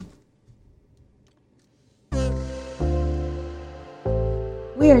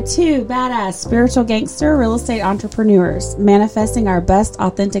We are two badass spiritual gangster real estate entrepreneurs, manifesting our best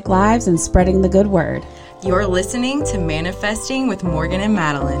authentic lives and spreading the good word. You're listening to Manifesting with Morgan and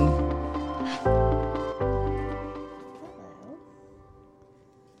Madeline.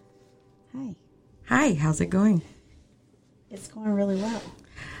 Hi. Hi, how's it going? It's going really well.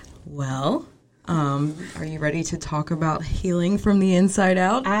 Well, are you ready to talk about healing from the inside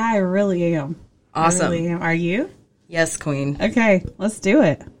out? I really am. Awesome. I really am. Are you? Yes, Queen. Okay, let's do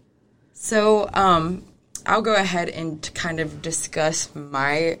it. So, I'll go ahead and kind of discuss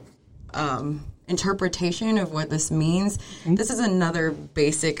my interpretation of what this means. Okay. This is another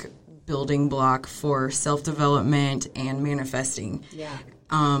basic building block for self-development and manifesting. Yeah.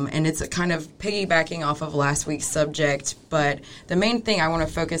 And it's kind of piggybacking off of last week's subject, but the main thing I want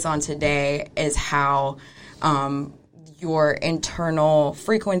to focus on today is how your internal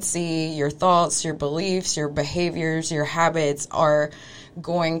frequency, your thoughts, your beliefs, your behaviors, your habits are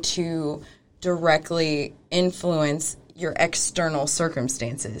going to directly influence your external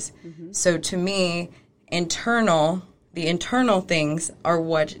circumstances. Mm-hmm. So to me, the internal things are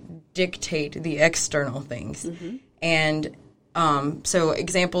what dictate the external things. Mm-hmm. And so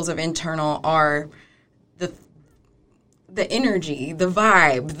examples of internal are the energy, the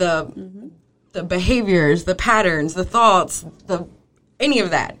vibe, the behaviors, the patterns, the thoughts, any of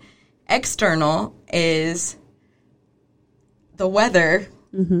that. External is the weather.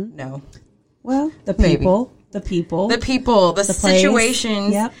 Mm-hmm. No. Well, the people, the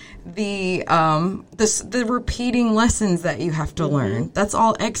situations, yep. the repeating lessons that you have to mm-hmm. learn. That's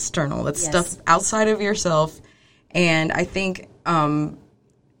all external. That's stuff outside of yourself. And I think in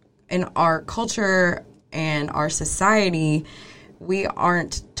our culture and our society, we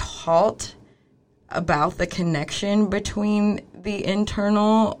aren't taught about the connection between the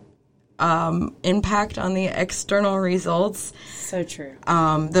internal impact on the external results. So true.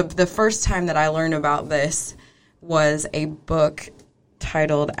 The first time that I learned about this was a book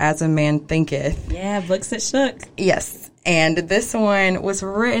titled As a Man Thinketh. Yeah, books that shook. Yes. And this one was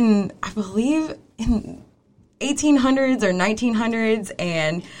written, I believe, in 1800s or 1900s,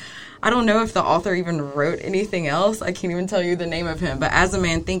 and I don't know if the author even wrote anything else. I can't even tell you the name of him, but As a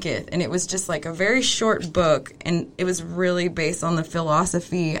Man Thinketh. And it was just like a very short book, and it was really based on the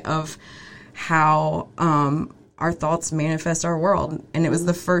philosophy of how our thoughts manifest our world. And it was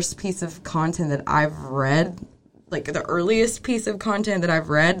the first piece of content that I've read, like the earliest piece of content that I've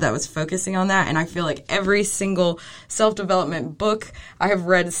read that was focusing on that. And I feel like every single self-development book I have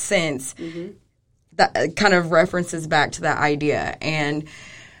read since mm-hmm. that kind of references back to that idea. And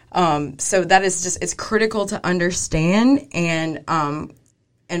so that is just, it's critical to understand. And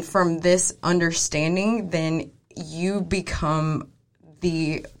from this understanding, then you become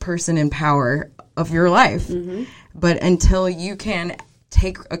the person in power of your life. Mm-hmm. But until you can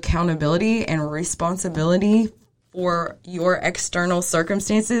take accountability and responsibility for your external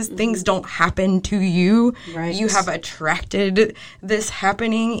circumstances, mm-hmm. things don't happen to you. Right. You have attracted this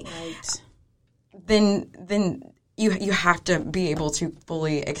happening. Right. Then you have to be able to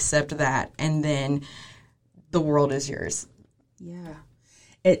fully accept that, and then the world is yours. Yeah.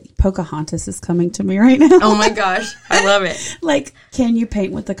 Pocahontas is coming to me right now. Oh my gosh, I love it. Like, can you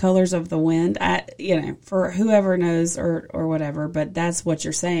paint with the colors of the wind? For whoever knows or whatever, but that's what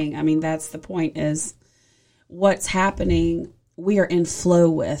you're saying. I mean, that's the point, is what's happening, we are in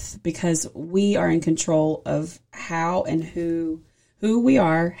flow with, because we are in control of how and who we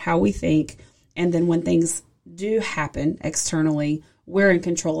are, how we think. And then when things do happen externally, we're in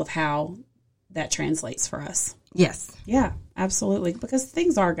control of how that translates for us. Yes. Yeah, absolutely. Because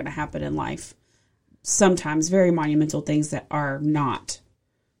things are going to happen in life. Sometimes very monumental things that are not.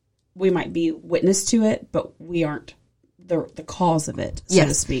 We might be witness to it, but we aren't the cause of it, so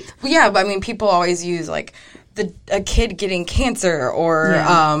to speak. Well, yeah, but I mean, people always use like a kid getting cancer or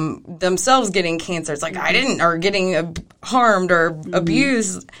themselves getting cancer. It's like, mm-hmm. I didn't, or getting harmed or mm-hmm.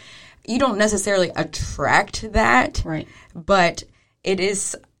 abused. You don't necessarily attract that, right? But it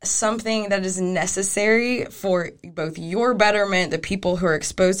is something that is necessary for both your betterment, the people who are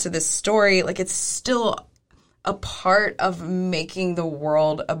exposed to this story. Like, it's still a part of making the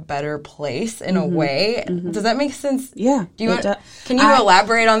world a better place in mm-hmm. a way. Mm-hmm. Does that make sense? Yeah. Can you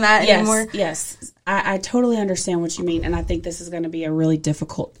elaborate on that anymore? Yes. I totally understand what you mean. And I think this is going to be a really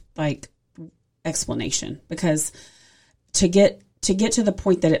difficult, explanation, because to get to the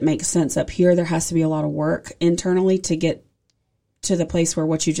point that it makes sense up here, there has to be a lot of work internally to get to the place where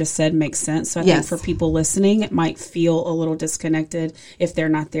what you just said makes sense. So I think for people listening, it might feel a little disconnected if they're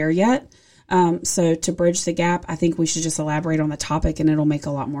not there yet. So to bridge the gap, I think we should just elaborate on the topic, and it'll make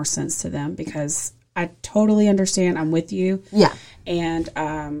a lot more sense to them, because I totally understand. I'm with you. Yeah. And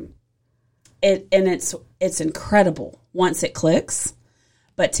it's incredible once it clicks.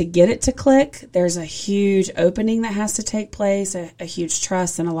 But to get it to click, there's a huge opening that has to take place, a huge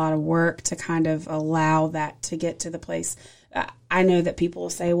trust and a lot of work to kind of allow that to get to the place. I know that people will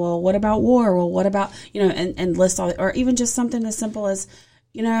say, well, what about war? Well, what about, and list all, or even just something as simple as,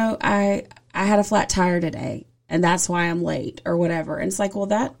 I had a flat tire today and that's why I'm late or whatever. And it's like, well,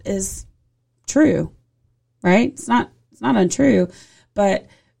 that is true, right? It's not untrue, but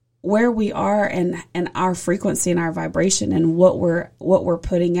where we are and our frequency and our vibration and what we're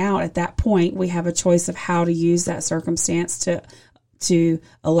putting out at that point, we have a choice of how to use that circumstance to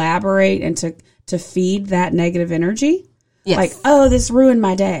elaborate and to feed that negative energy. Yes. Like, oh, this ruined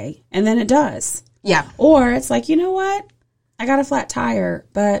my day. And then it does. Yeah. Or it's like, you know what? I got a flat tire,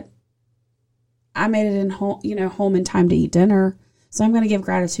 but I made it in home in time to eat dinner. So I'm going to give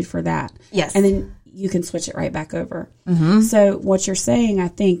gratitude for that. Yes. And then you can switch it right back over. Mm-hmm. So what you're saying, I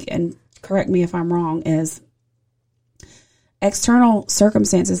think, and correct me if I'm wrong, is external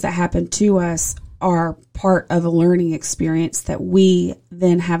circumstances that happen to us are part of a learning experience that we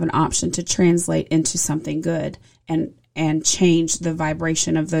then have an option to translate into something good and change the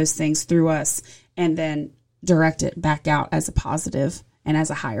vibration of those things through us and then direct it back out as a positive and as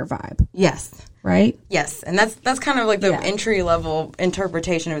a higher vibe. Yes. Right? Yes. And that's kind of like the entry level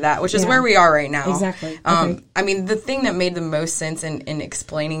interpretation of that, which is where we are right now. Exactly. Okay. I mean, the thing that made the most sense in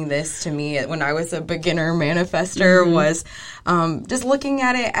explaining this to me when I was a beginner manifester was just looking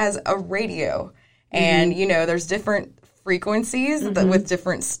at it as a radio. And, there's different frequencies with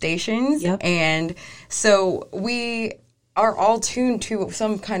different stations. Yep. And so we are all tuned to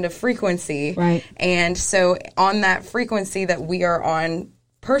some kind of frequency. Right. And so on that frequency that we are on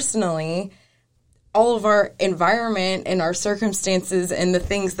personally, all of our environment and our circumstances and the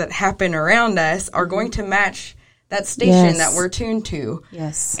things that happen around us are going to match that station that we're tuned to.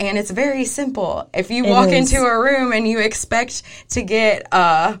 Yes. And it's very simple. If you walk into a room and you expect to get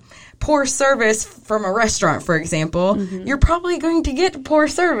poor service from a restaurant, for example, you're probably going to get poor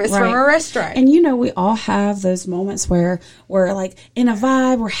service from a restaurant. And we all have those moments where we're like in a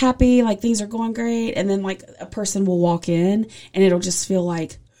vibe, we're happy, like things are going great, and then like a person will walk in and it'll just feel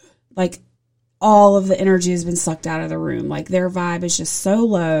like all of the energy has been sucked out of the room. Like their vibe is just so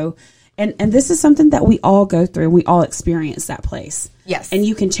low. And this is something that we all go through. We all experience that place. Yes. And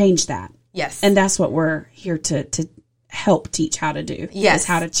you can change that. Yes. And that's what we're here to help teach how to do. Yes. Is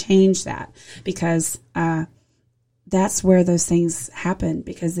how to change that. Because that's where those things happen.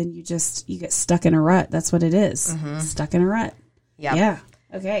 Because then you get stuck in a rut. That's what it is. Stuck in a rut. Yep. Yeah.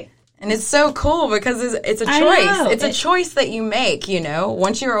 Okay. And it's so cool because it's a choice. It's a choice that you make,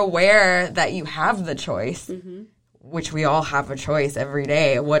 Once you're aware that you have the choice, which we all have a choice every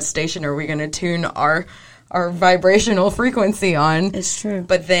day. What station are we going to tune our vibrational frequency on? It's true.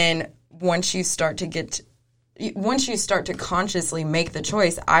 But then once you start to consciously make the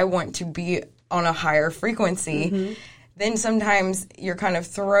choice, I want to be on a higher frequency, then sometimes you're kind of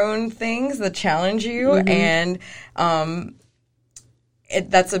thrown things that challenge you, and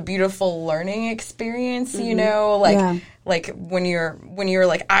that's a beautiful learning experience, like when you're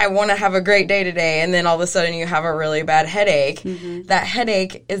like, I want to have a great day today, and then all of a sudden you have a really bad headache. That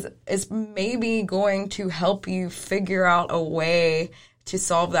headache is maybe going to help you figure out a way to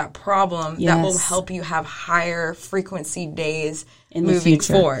solve that problem that will help you have higher frequency days in moving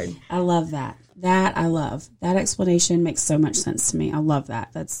forward. I love that. I love. That explanation makes so much sense to me. I love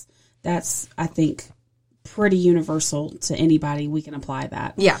that. That's I think pretty universal to anybody. We can apply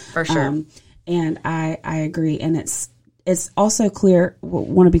that. Yeah, for sure. And I agree. And it's also clear,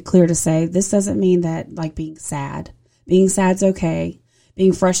 want to be clear to say, this doesn't mean that like being sad's okay.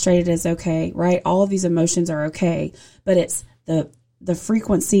 Being frustrated is okay, right? All of these emotions are okay, but it's the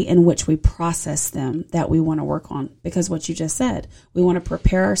frequency in which we process them that we want to work on. Because what you just said, we want to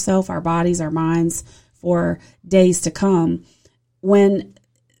prepare ourselves, our bodies, our minds for days to come when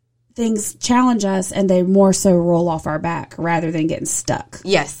things challenge us and they more so roll off our back rather than getting stuck.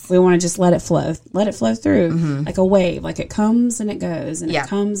 Yes. We want to just let it flow through like a wave, like it comes and it goes and it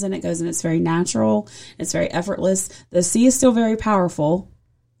comes and it goes, and it's very natural. It's very effortless. The sea is still very powerful,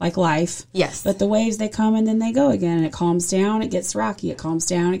 like life. Yes. But the waves, they come and then they go again, and it calms down, it gets rocky, it calms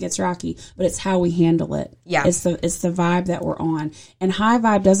down, it gets rocky, but it's how we handle it. Yeah. It's the vibe that we're on. And high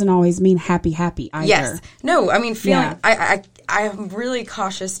vibe doesn't always mean happy either. Yes. No, I mean, feeling, I'm really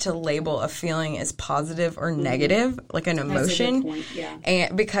cautious to label a feeling as positive or negative, like an emotion. That's a good point. Yeah.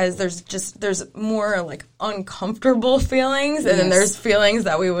 And because there's more like uncomfortable feelings, and then there's feelings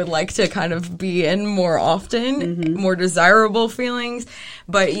that we would like to kind of be in more often, more desirable feelings.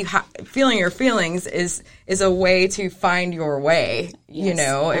 but feeling your feelings is a way to find your way. Yes, you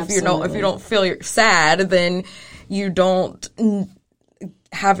know, if absolutely. you don't feel sad, then you don't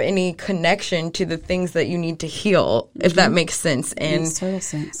have any connection to the things that you need to heal, if that makes sense. And Makes total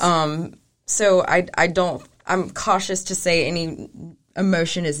sense. so I'm cautious to say any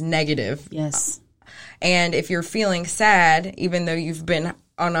emotion is negative. Yes. And if you're feeling sad, even though you've been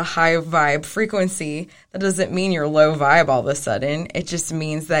on a high vibe frequency, that doesn't mean you're low vibe all of a sudden. It just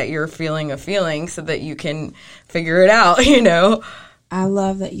means that you're feeling a feeling so that you can figure it out, you know? I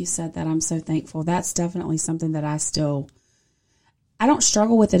love that you said that. I'm so thankful. That's definitely something that I don't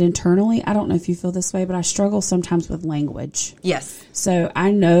struggle with it internally. I don't know if you feel this way, but I struggle sometimes with language. Yes. So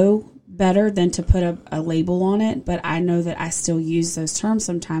I know better than to put a label on it, but I know that I still use those terms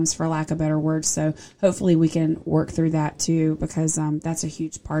sometimes for lack of better words. So hopefully we can work through that too, because that's a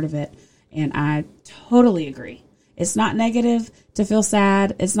huge part of it. And I totally agree. It's not negative to feel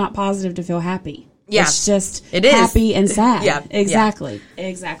sad. It's not positive to feel happy. Yeah. It's just It is. happy and sad. Yeah. Exactly. Yeah.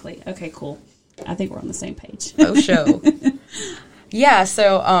 Exactly. Okay, cool. I think we're on the same page. Oh, show. Yeah.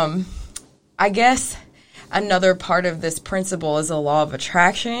 So, I guess another part of this principle is the law of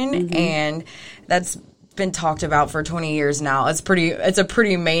attraction, and that's been talked about for 20 years now. It's a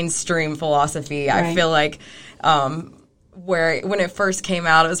pretty mainstream philosophy. Right. I feel like where when it first came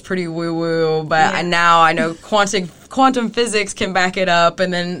out, it was pretty woo woo, but now I know quantum physics can back it up,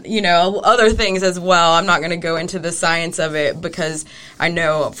 and then other things as well. I'm not going to go into the science of it because I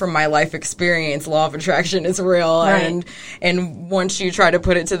know from my life experience, law of attraction is real, right. and once you try to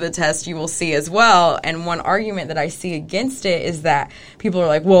put it to the test, you will see as well. And one argument that I see against it is that people are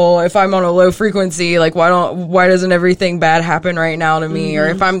like, well, if I'm on a low frequency, like why doesn't everything bad happen right now to me? Or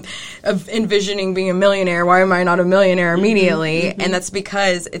if I'm envisioning being a millionaire, why am I not a millionaire immediately? And that's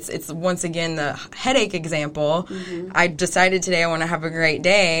because it's once again the headache example. I decided today I want to have a great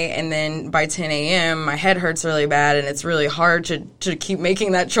day, and then by 10 a.m. my head hurts really bad, and it's really hard to keep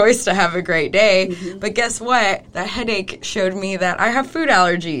making that choice to have a great day. But guess what? That headache showed me that I have food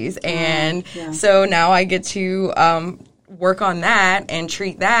allergies, and so now I get to work on that and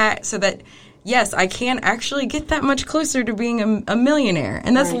treat that so that, yes, I can actually get that much closer to being a millionaire.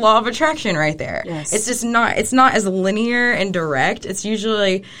 And that's law of attraction right there. Yes. It's just not as linear and direct. It's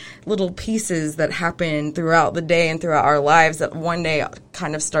usually little pieces that happen throughout the day and throughout our lives that one day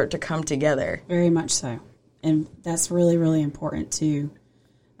kind of start to come together. Very much so. And that's really, really important to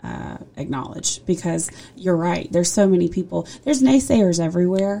acknowledge, because you're right. There's so many people. There's naysayers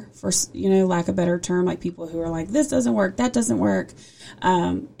everywhere, for lack of a better term, like people who are like, this doesn't work, that doesn't work.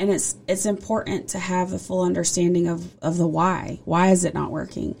 And it's important to have the full understanding of the why. Why is it not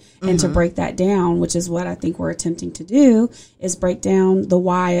working? And to break that down, which is what I think we're attempting to do, is break down the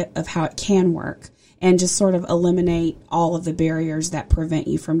why of how it can work and just sort of eliminate all of the barriers that prevent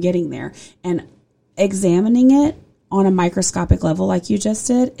you from getting there. And examining it on a microscopic level, like you just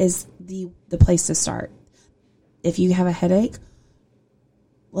did, is the place to start. If you have a headache,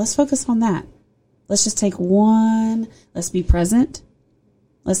 let's focus on that. Let's just take let's be present.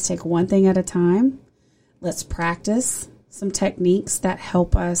 Let's take one thing at a time. Let's practice some techniques that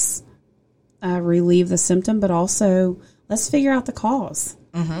help us relieve the symptom, but also let's figure out the cause.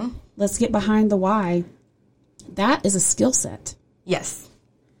 Let's get behind the why. That is a skill set. Yes.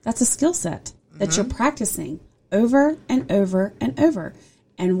 That's a skill set that you're practicing over and over and over.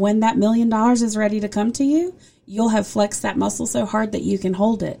 And when that $1 million is ready to come to you, you'll have flexed that muscle so hard that you can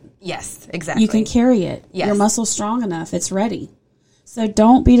hold it. Yes, exactly. You can carry it. Yes. Your muscle's strong enough. It's ready. So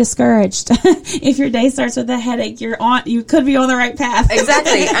don't be discouraged. If your day starts with a headache, you could be on the right path.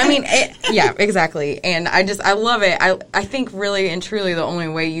 Exactly. I mean, yeah, exactly. And I love it. I think really and truly the only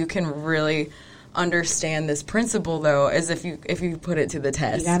way you can really understand this principle, though, is if you put it to the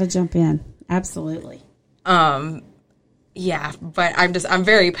test. You got to jump in. Absolutely. Yeah, but I'm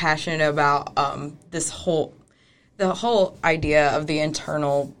very passionate about the whole idea of the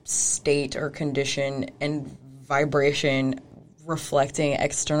internal state or condition and vibration reflecting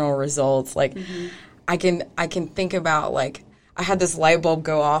external results. Like I can think about, like, I had this light bulb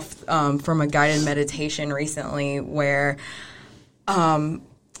go off from a guided meditation recently where I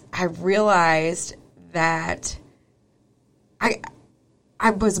realized that I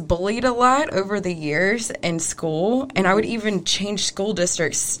was bullied a lot over the years in school, and I would even change school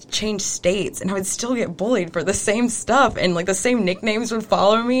districts, change states, and I would still get bullied for the same stuff, and like the same nicknames would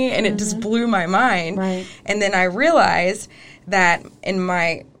follow me, and it just blew my mind. Right. And then I realized that in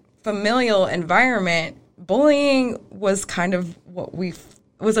my familial environment, bullying was kind of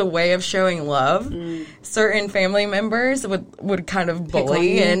was a way of showing love. Certain family members would kind of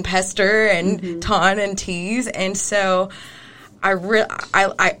bully and pester and taunt and tease, and so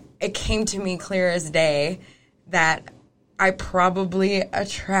it came to me clear as day that I probably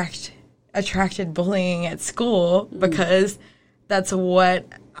attracted bullying at school because that's what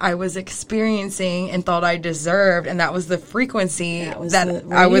I was experiencing and thought I deserved, and that was the frequency that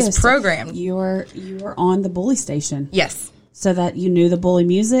I was programmed. You were on the bully station. Yes. So that you knew the bully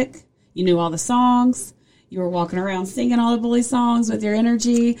music, you knew all the songs, you were walking around singing all the bully songs with your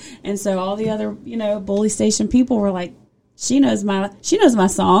energy, and so all the other, bully station people were like, she knows my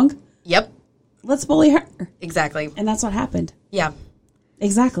song. Yep. Let's bully her. Exactly. And that's what happened. Yeah.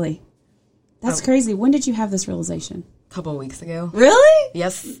 Exactly. That's crazy. When did you have this realization? Couple of weeks ago. Really?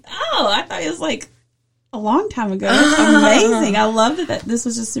 Yes. Oh, I thought it was like a long time ago. That's amazing. I love that this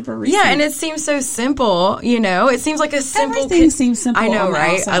was just super recent. Yeah, and it seems so simple, It seems like a simple... Everything seems simple. I know,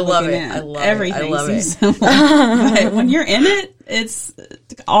 right? I love it. I love everything it. I love seems it. simple. But when you're in it, it's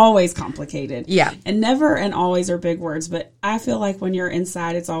always complicated. Yeah. And never and always are big words, but I feel like when you're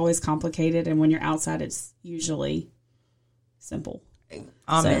inside, it's always complicated, and when you're outside, it's usually simple.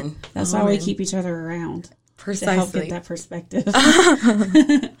 Amen. So that's why we keep each other around. Precisely. To help get that perspective.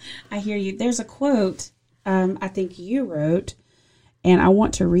 I hear you. There's a quote I think you wrote, and I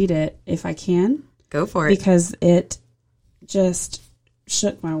want to read it if I can. Go for it. Because it just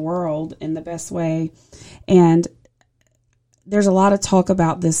shook my world in the best way. And there's a lot of talk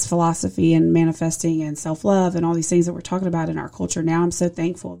about this philosophy and manifesting and self-love and all these things that we're talking about in our culture now. I'm so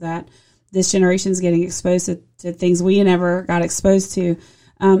thankful that this generation is getting exposed to things we never got exposed to.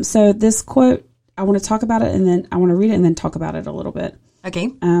 So this quote, I want to talk about it, and then I want to read it and then talk about it a little bit. Okay.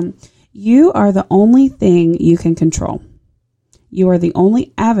 You are the only thing you can control. You are the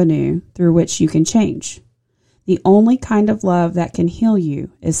only avenue through which you can change. The only kind of love that can heal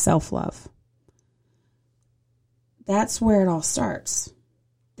you is self-love. That's where it all starts.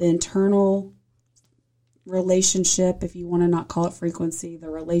 The internal relationship, if you want to not call it frequency, the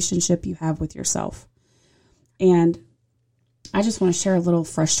relationship you have with yourself. And I just want to share a little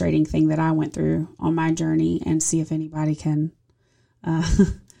frustrating thing that I went through on my journey and see if anybody can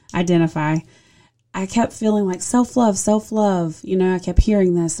identify. I kept feeling like self-love. I kept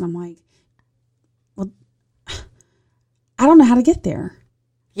hearing this, and I'm like, well, I don't know how to get there.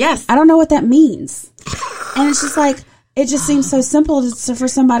 Yes. I don't know what that means. And it's just like, it just seems so simple for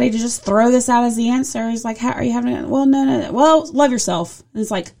somebody to just throw this out as the answer. It's like, how are you having it? Well, no. Well, love yourself. And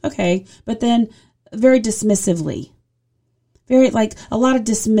it's like, okay. But then very dismissively. Very, like, a lot of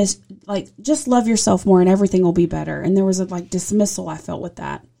just love yourself more and everything will be better. And there was a, dismissal I felt with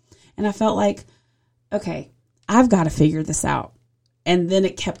that. And I felt like, okay, I've got to figure this out. And then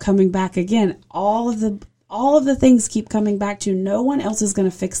it kept coming back again. All of the things keep coming back to, no one else is going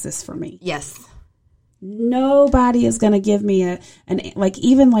to fix this for me. Yes. Nobody is going to give me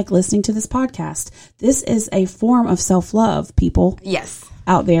even listening to this podcast. This is a form of self-love, people. Yes.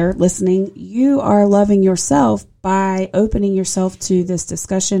 Out there listening, you are loving yourself by opening yourself to this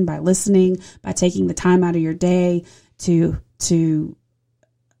discussion, by listening, by taking the time out of your day to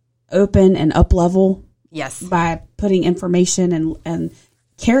open and up level. Yes. By putting information and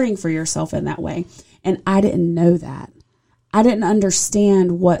caring for yourself in that way. And I didn't know that. I didn't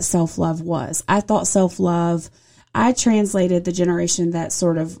understand what self-love was. I thought self-love, I translated the generation that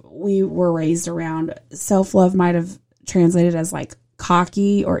sort of we were raised around. Self-love might have translated as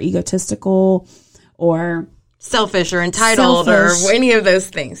cocky or egotistical or selfish or entitled or any of those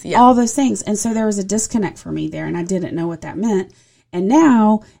things. Yeah. All those things. And so there was a disconnect for me there, and I didn't know what that meant. And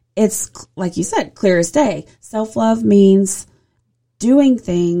now it's, like you said, clear as day. Self-love means doing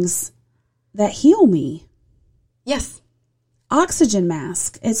things that heal me. Yes. Oxygen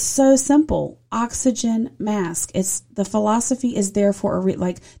mask. It's so simple. Oxygen mask. The philosophy is there for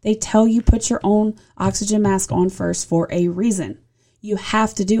they tell you put your own oxygen mask on first for a reason. You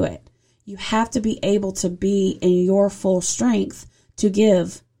have to do it. You have to be able to be in your full strength to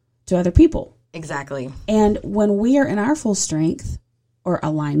give to other people. Exactly. And when we are in our full strength or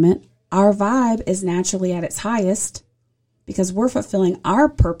alignment, our vibe is naturally at its highest because we're fulfilling our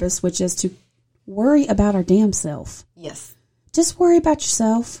purpose, which is to worry about our damn self. Yes. Just worry about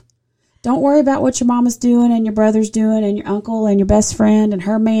yourself. Don't worry about what your mama's doing and your brother's doing and your uncle and your best friend and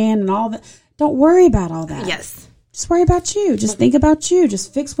her man and all that. Don't worry about all that. Yes. Just worry about you. Just think about you.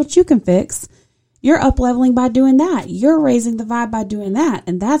 Just fix what you can fix. You're up-leveling by doing that. You're raising the vibe by doing that.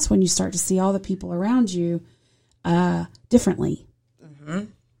 And that's when you start to see all the people around you differently. Mm-hmm.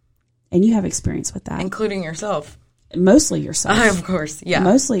 And you have experience with that. Including yourself. Mostly yourself. Of course, yeah.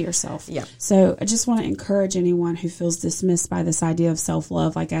 Mostly yourself. Yeah. So I just want to encourage anyone who feels dismissed by this idea of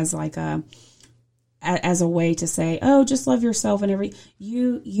self-love, as as a way to say, oh, just love yourself and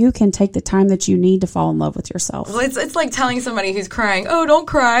you can take the time that you need to fall in love with yourself. Well, it's like telling somebody who's crying, oh, don't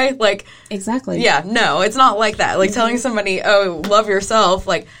cry. Like, exactly. Yeah, no, it's not like that. Like telling somebody, oh, love yourself.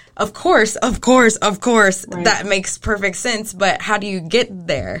 Like, of course, right. That makes perfect sense. But how do you get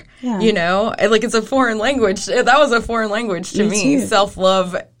there? Yeah. You know, like it's a foreign language. That was a foreign language to me.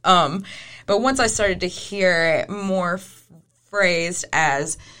 Self-love. But once I started to hear it more phrased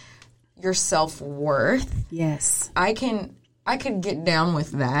as your self-worth. Yes. I could get down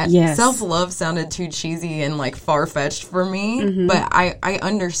with that. Yes. Self-love sounded too cheesy and like far-fetched for me, but I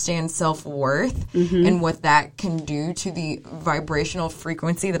understand self-worth and what that can do to the vibrational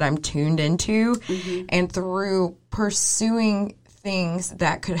frequency that I'm tuned into. And through pursuing things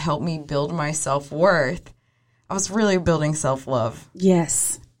that could help me build my self-worth, I was really building self-love.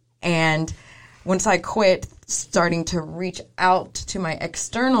 Yes. And once I quit starting to reach out to my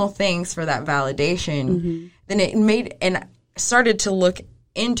external things for that validation, then it made, and started to look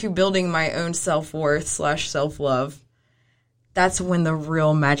into building my own self-worth / self-love. That's when the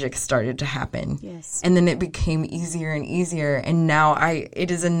real magic started to happen. Yes. And then it became easier and easier. And now it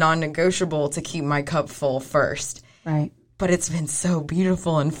is a non-negotiable to keep my cup full first. Right. But it's been so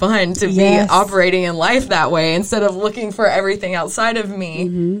beautiful and fun to be operating in life that way instead of looking for everything outside of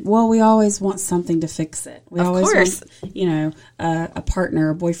me. Well, we always want something to fix it. We always course. want, a partner,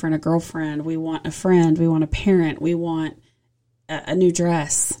 a boyfriend, a girlfriend. We want a friend. We want a parent. We want a new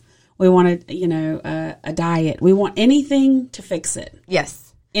dress. We want a diet. We want anything to fix it.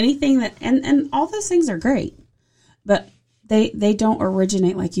 Yes. Anything that, and all those things are great, but they don't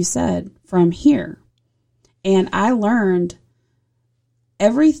originate, like you said, from here. And I learned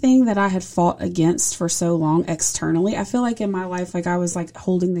everything that I had fought against for so long externally. I feel like in my life, like I was like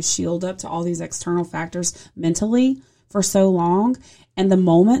holding the shield up to all these external factors mentally for so long. And the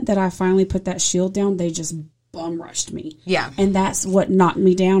moment that I finally put that shield down, they just bum rushed me. Yeah. And that's what knocked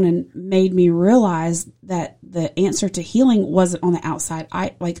me down and made me realize that the answer to healing wasn't on the outside.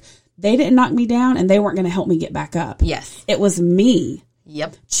 They didn't knock me down and they weren't going to help me get back up. Yes. It was me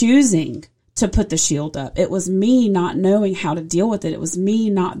choosing to put the shield up. It was me not knowing how to deal with it. It was me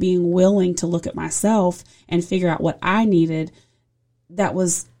not being willing to look at myself and figure out what I needed. That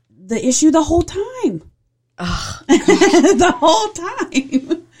was the issue the whole time. The whole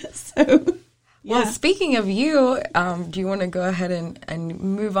time. So, yeah. Well, speaking of you, do you want to go ahead and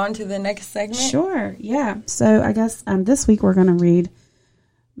move on to the next segment? Sure. Yeah. So I guess this week we're going to read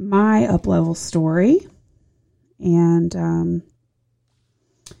my up-level story. And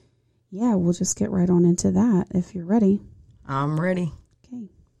yeah, we'll just get right on into that if you're ready. I'm ready. Okay.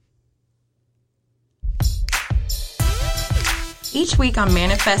 Each week on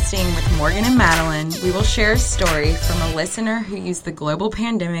Manifesting with Morgan and Madeline, we will share a story from a listener who used the global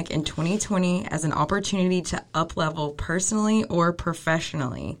pandemic in 2020 as an opportunity to up-level personally or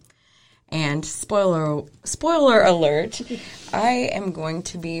professionally. And spoiler alert, I am going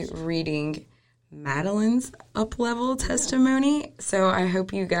to be reading Madeline's up-level testimony. So I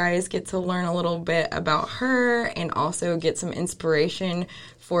hope you guys get to learn a little bit about her and also get some inspiration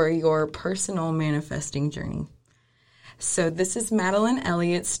for your personal manifesting journey. So this is Madeline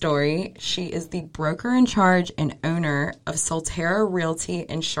Elliott's story. She is the broker in charge and owner of Solterra Realty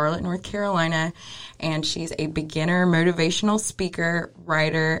in Charlotte, North Carolina, and she's a beginner motivational speaker,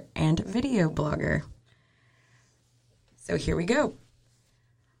 writer, and video blogger. So here we go.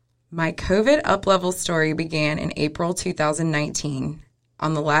 My COVID up-level story began in April 2019.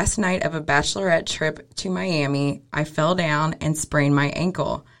 On the last night of a bachelorette trip to Miami, I fell down and sprained my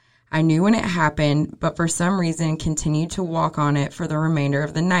ankle. I knew when it happened, but for some reason continued to walk on it for the remainder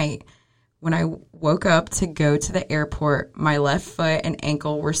of the night. When I woke up to go to the airport, my left foot and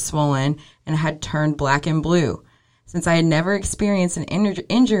ankle were swollen and had turned black and blue. Since I had never experienced an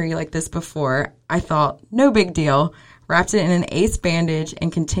injury like this before, I thought, no big deal, wrapped it in an ace bandage,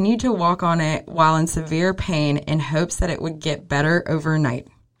 and continued to walk on it while in severe pain in hopes that it would get better overnight.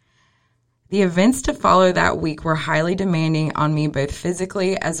 The events to follow that week were highly demanding on me both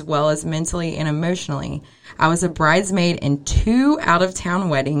physically as well as mentally and emotionally. I was a bridesmaid in 2 out-of-town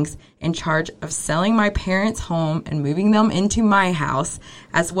weddings, in charge of selling my parents' home and moving them into my house,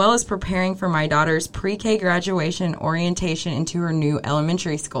 as well as preparing for my daughter's pre-K graduation orientation into her new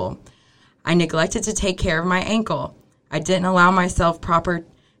elementary school. I neglected to take care of my ankle. I didn't allow myself proper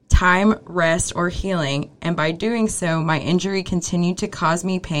time, rest, or healing, and by doing so, my injury continued to cause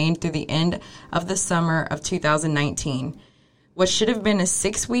me pain through the end of the summer of 2019. What should have been a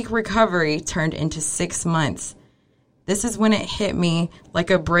 6-week recovery turned into 6 months. This is when it hit me like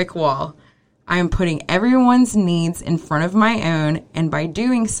a brick wall. I am putting everyone's needs in front of my own, and by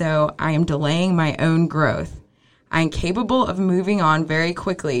doing so, I am delaying my own growth. I am capable of moving on very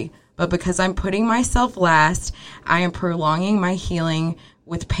quickly, but because I'm putting myself last, I am prolonging my healing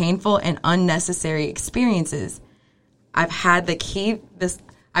with painful and unnecessary experiences. I've had the key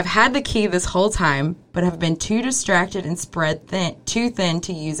this whole time, but have been too distracted and spread too thin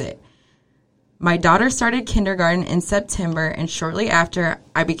to use it. My daughter started kindergarten in September, and shortly after,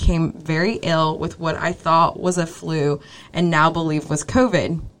 I became very ill with what I thought was a flu and now believe was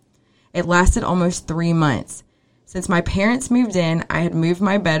COVID. It lasted almost 3 months. Since my parents moved in, I had moved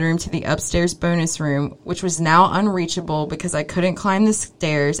my bedroom to the upstairs bonus room, which was now unreachable because I couldn't climb the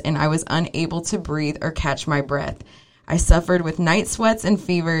stairs and I was unable to breathe or catch my breath. I suffered with night sweats and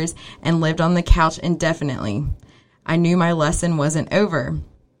fevers and lived on the couch indefinitely. I knew my lesson wasn't over.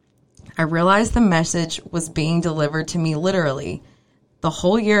 I realized the message was being delivered to me literally. The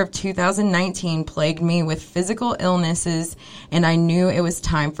whole year of 2019 plagued me with physical illnesses, and I knew it was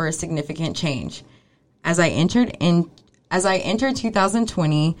time for a significant change. As I entered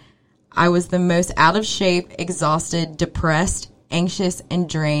 2020, I was the most out of shape, exhausted, depressed, anxious, and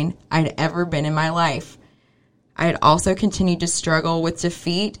drained I'd ever been in my life. I had also continued to struggle with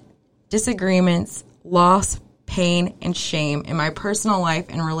defeat, disagreements, loss, pain, and shame in my personal life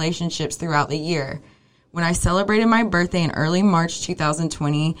and relationships throughout the year. When I celebrated my birthday in early March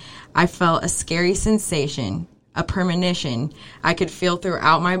 2020, I felt a scary sensation, a premonition I could feel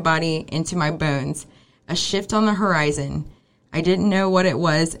throughout my body into my bones, a shift on the horizon. I didn't know what it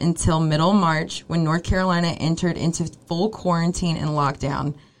was until middle March when North Carolina entered into full quarantine and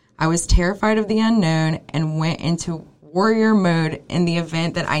lockdown. I was terrified of the unknown and went into warrior mode in the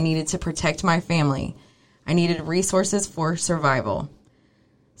event that I needed to protect my family. I needed resources for survival.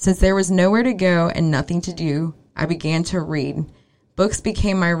 Since there was nowhere to go and nothing to do, I began to read. Books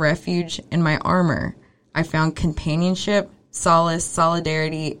became my refuge and my armor. I found companionship, solace,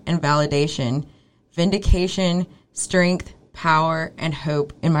 solidarity, and validation, vindication, strength, power, and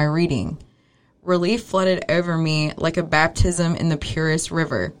hope in my reading. Relief flooded over me like a baptism in the purest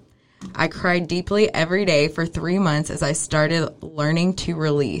river. I cried deeply every day for 3 months as I started learning to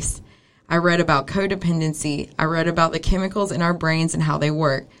release. I read about codependency. I read about the chemicals in our brains and how they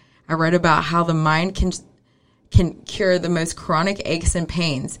work. I read about how the mind can cure the most chronic aches and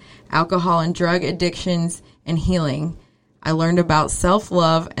pains, alcohol and drug addictions, and healing. I learned about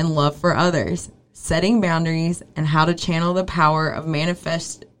self-love and love for others, setting boundaries, and how to channel the power of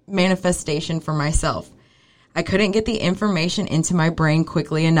manifestation for myself. I couldn't get the information into my brain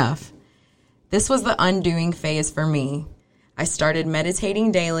quickly enough. This was the undoing phase for me. I started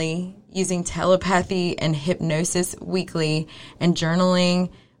meditating daily, using telepathy and hypnosis weekly, and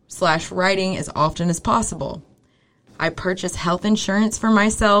journaling/writing as often as possible. I purchased health insurance for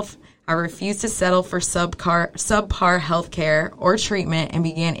myself. I refused to settle for subpar health care or treatment and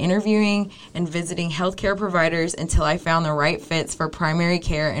began interviewing and visiting healthcare providers until I found the right fits for primary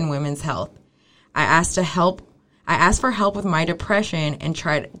care and women's health. I asked for help with my depression and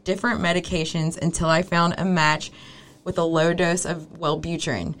tried different medications until I found a match with a low dose of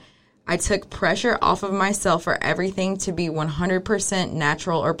Wellbutrin. I took pressure off of myself for everything to be 100%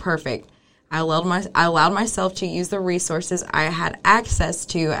 natural or perfect. I allowed myself to use the resources I had access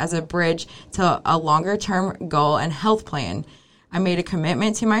to as a bridge to a longer-term goal and health plan. I made a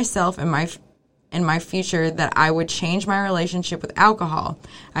commitment to myself and my future that I would change my relationship with alcohol.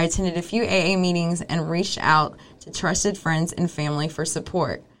 I attended a few AA meetings and reached out to trusted friends and family for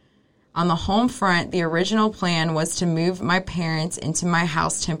support. On the home front, the original plan was to move my parents into my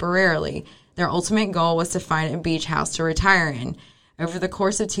house temporarily. Their ultimate goal was to find a beach house to retire in. Over the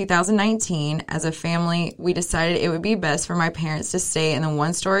course of 2019, as a family, we decided it would be best for my parents to stay in the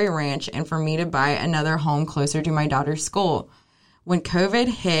one-story ranch and for me to buy another home closer to my daughter's school. When COVID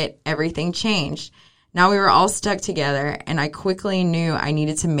hit, everything changed. Now we were all stuck together, and I quickly knew I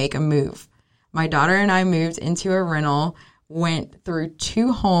needed to make a move. My daughter and I moved into a rental, went through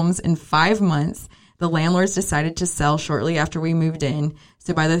 2 homes in 5 months. The landlords decided to sell shortly after we moved in.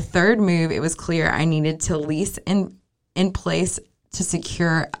 So by the 3rd move, it was clear I needed a lease in place to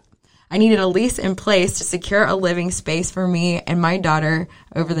secure a living space for me and my daughter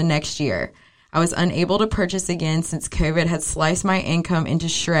over the next year. I was unable to purchase again since COVID had sliced my income into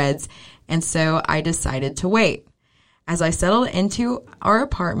shreds, and so I decided to wait. As I settled into our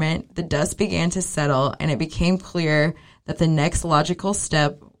apartment, the dust began to settle, and it became clear that the next logical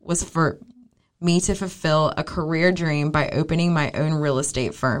step was for me to fulfill a career dream by opening my own real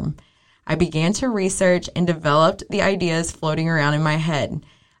estate firm. I began to research and developed the ideas floating around in my head.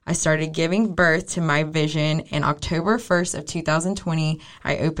 I started giving birth to my vision, and October 1st of 2020,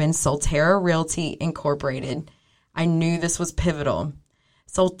 I opened Solterra Realty Incorporated. I knew this was pivotal.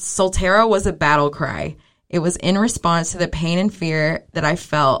 Solterra was a battle cry. It was in response to the pain and fear that I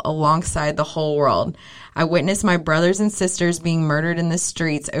felt alongside the whole world. I witnessed my brothers and sisters being murdered in the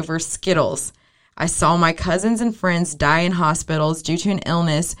streets over Skittles. I saw my cousins and friends die in hospitals due to an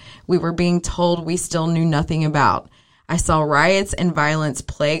illness we were being told we still knew nothing about. I saw riots and violence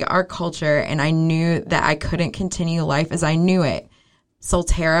plague our culture, and I knew that I couldn't continue life as I knew it.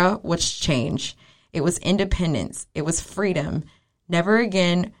 Solterra was change. It was independence. It was freedom. Never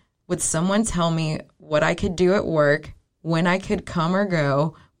again would someone tell me what I could do at work, when I could come or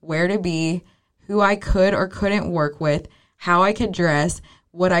go, where to be, who I could or couldn't work with, how I could dress,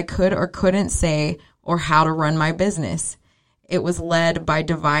 what I could or couldn't say, or how to run my business. It was led by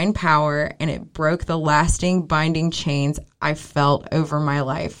divine power, and it broke the lasting binding chains I felt over my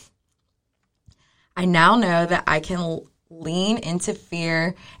life. I now know that I can lean into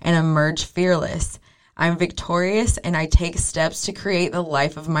fear and emerge fearless. I'm victorious, and I take steps to create the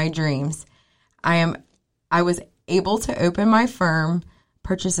life of my dreams. I was able to open my firm,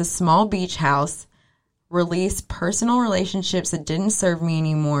 purchase a small beach house, release personal relationships that didn't serve me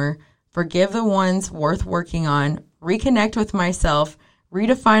anymore, forgive the ones worth working on, reconnect with myself,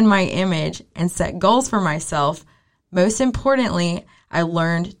 redefine my image, and set goals for myself. Most importantly, I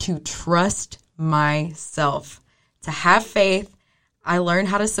learned to trust myself, to have faith. I learned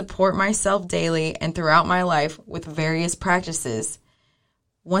how to support myself daily and throughout my life with various practices.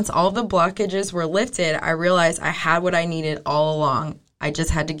 Once all the blockages were lifted, I realized I had what I needed all along. I just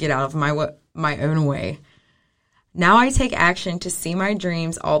had to get out of my own way. Now I take action to see my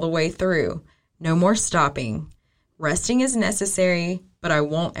dreams all the way through. No more stopping. Resting is necessary, but I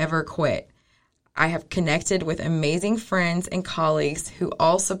won't ever quit. I have connected with amazing friends and colleagues who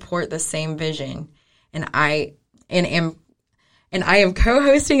all support the same vision. And I am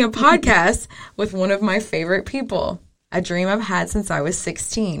co-hosting a podcast with one of my favorite people, a dream I've had since I was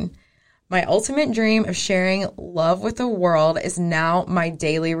 16. My ultimate dream of sharing love with the world is now my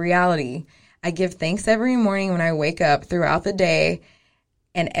daily reality. I give thanks every morning when I wake up, throughout the day,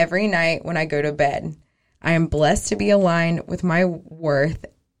 and every night when I go to bed. I am blessed to be aligned with my worth,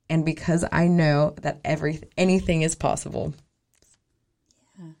 and because I know that anything is possible.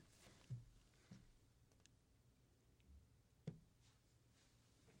 Yeah.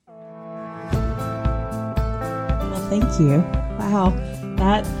 Well, thank you. Wow.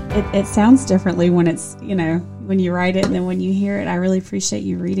 It sounds differently when it's, when you write it and then when you hear it. I really appreciate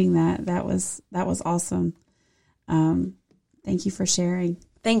you reading that. That was awesome. Thank you for sharing.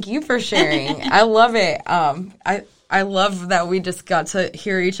 Thank you for sharing. I love it. I love that we just got to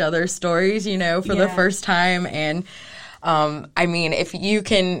hear each other's stories, for the first time. And I mean, if you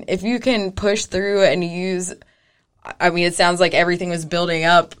can push through and use, it sounds like everything was building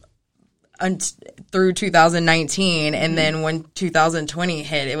up through 2019, and then when 2020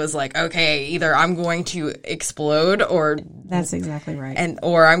 hit, it was like, okay, either I'm going to explode, or that's exactly right,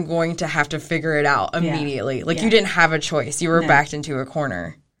 or I'm going to have to figure it out immediately. You didn't have a choice; you were backed into a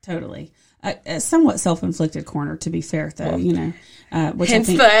corner. Totally, a somewhat self-inflicted corner, to be fair, though. Which hence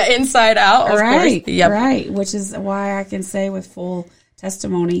the Inside Out, of right? Course. Yep. Right, which is why I can say with full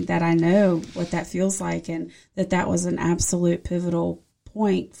testimony that I know what that feels like, and that was an absolute pivotal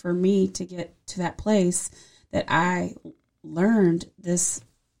point for me to get to that place that I learned this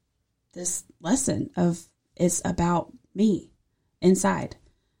lesson of it's about me inside,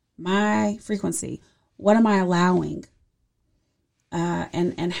 my frequency. What am I allowing?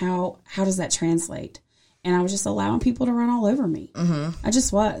 And how does that translate? And I was just allowing people to run all over me. Mm-hmm. I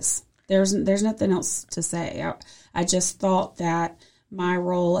just was. There's nothing else to say. I just thought that my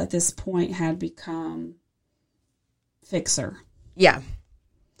role at this point had become fixer. Yeah.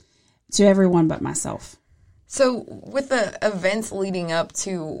 To everyone but myself. So with the events leading up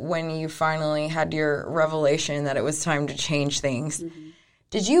to when you finally had your revelation that it was time to change things, mm-hmm.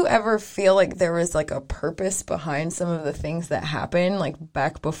 Did you ever feel like there was like a purpose behind some of the things that happened, like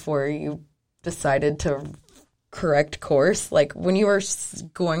back before you decided to correct course? Like when you were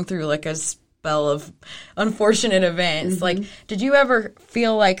going through like a spell of unfortunate events, mm-hmm. like did you ever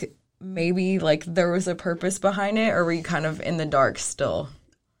feel like maybe like there was a purpose behind it, or were you kind of in the dark still?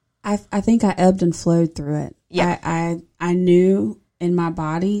 I think I ebbed and flowed through it. Yeah. I knew in my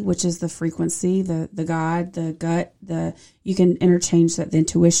body, which is the frequency, the God, the gut, you can interchange that, the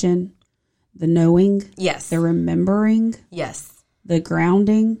intuition, the knowing, yes, the remembering, yes, the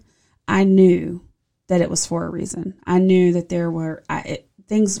grounding. I knew that it was for a reason. I knew that there were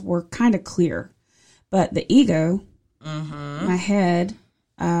things were kind of clear, but the ego, mm-hmm. my head,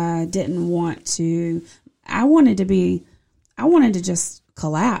 didn't want to, I wanted to just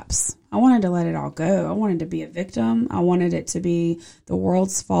collapse. I wanted to let it all go. I wanted to be a victim. I wanted it to be the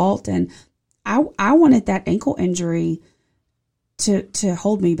world's fault. And I wanted that ankle injury to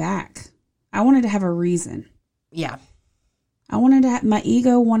hold me back. I wanted to have a reason. Yeah. My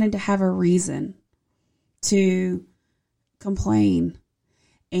ego wanted to have a reason to complain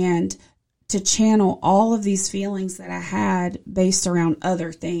and to channel all of these feelings that I had based around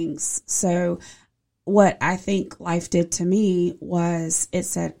other things. So what I think life did to me was it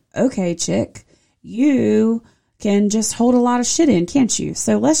said, okay, chick, you can just hold a lot of shit in, can't you?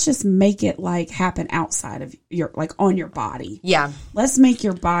 So let's just make it like happen outside of on your body. Yeah. Let's make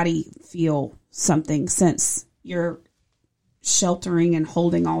your body feel something, since you're sheltering and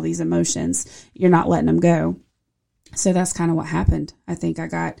holding all these emotions. You're not letting them go. So that's kind of what happened. I think I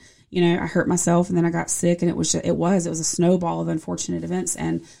got, I hurt myself and then I got sick, and it was a snowball of unfortunate events.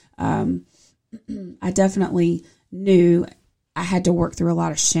 And, I definitely knew I had to work through a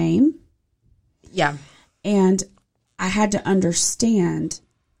lot of shame. Yeah. And I had to understand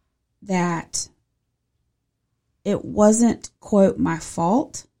that it wasn't, quote, my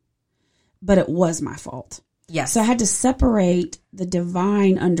fault, but it was my fault. Yes. So I had to separate the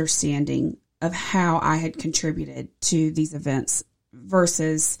divine understanding of how I had contributed to these events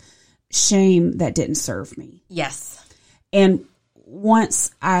versus shame that didn't serve me. Yes. And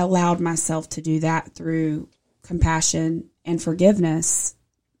once I allowed myself to do that through compassion and forgiveness,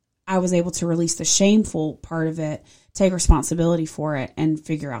 I was able to release the shameful part of it, take responsibility for it, and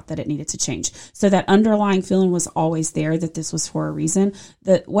figure out that it needed to change. So that underlying feeling was always there, that this was for a reason.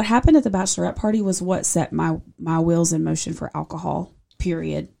 That what happened at the bachelorette party was what set my wheels in motion for alcohol,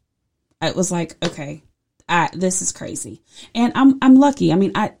 period. It was like, okay, this is crazy. And I'm lucky. I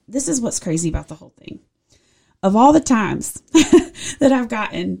mean, this is what's crazy about the whole thing. Of all the times that I've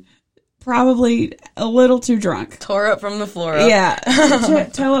gotten probably a little too drunk. Tore up from the floor up. Yeah.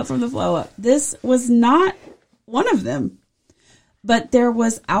 Toe up from the flow up. This was not one of them. But there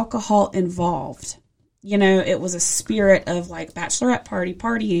was alcohol involved. It was a spirit of like bachelorette party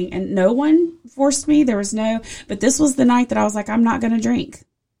partying, and no one forced me. But this was the night that I was like, I'm not going to drink.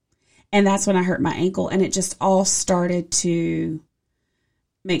 And that's when I hurt my ankle, and it just all started to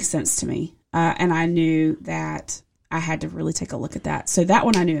make sense to me. And I knew that I had to really take a look at that. So that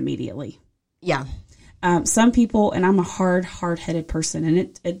one I knew immediately. Yeah. Some people, and I'm a hard-headed person,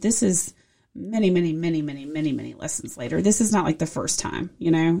 and this is many, many, many, many, many, many lessons later. This is not like the first time,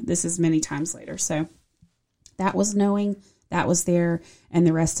 this is many times later. So that was knowing, that was there, and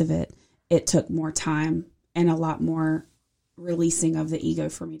the rest of it took more time and a lot more releasing of the ego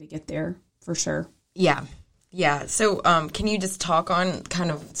for me to get there, for sure. Yeah. Yeah. So can you just talk on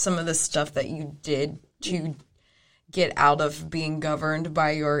kind of some of the stuff that you did to get out of being governed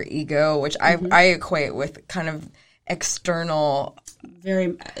by your ego, which I equate with kind of external.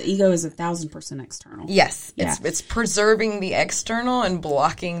 Ego is 1,000% external. Yes. Yeah. It's preserving the external and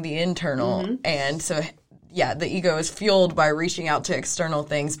blocking the internal. Mm-hmm. And so, yeah, the ego is fueled by reaching out to external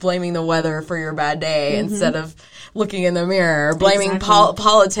things, blaming the weather for your bad day instead of looking in the mirror, blaming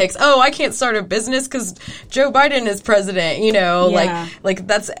politics. Oh, I can't start a business because Joe Biden is president. Like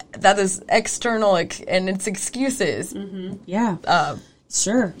that is external and it's excuses. Mm-hmm. Yeah,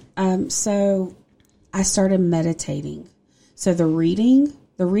 sure. So I started meditating. So the reading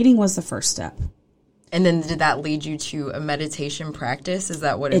was the first step. And then did that lead you to a meditation practice? Is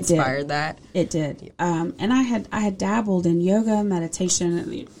that what inspired that? It did. And I had dabbled in yoga,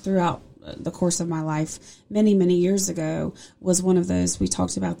 meditation throughout the course of my life. Many, many years ago was one of those, we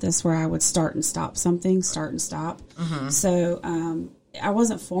talked about this, where I would start and stop something, start and stop. Mm-hmm. So I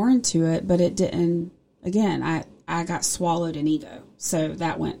wasn't foreign to it, but it didn't, again, I got swallowed in ego. So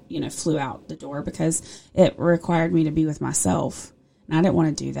that went, flew out the door because it required me to be with myself. And I didn't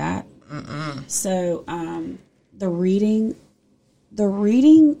want to do that. Mm-mm. So the reading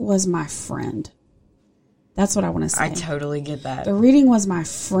was my friend. That's what I want to say. I totally get that. The reading was my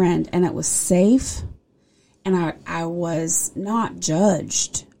friend, and it was safe, and I was not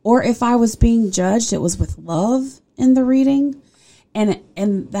judged. Or if I was being judged, it was with love in the reading, and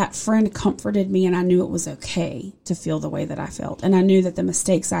that friend comforted me, and I knew it was okay to feel the way that I felt, and I knew that the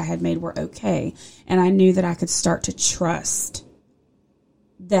mistakes I had made were okay, and I knew that I could start to trust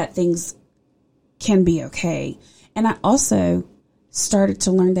that things can be okay. And I also started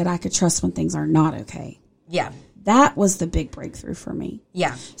to learn that I could trust when things are not okay. Yeah. That was the big breakthrough for me.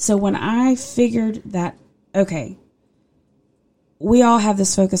 Yeah. So when I figured that, okay, we all have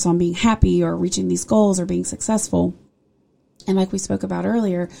this focus on being happy or reaching these goals or being successful. And like we spoke about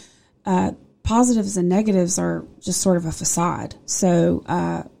earlier, positives and negatives are just sort of a facade.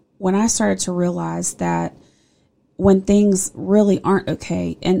 So when I started to realize that when things really aren't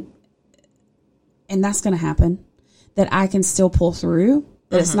okay, and that's going to happen, that I can still pull through,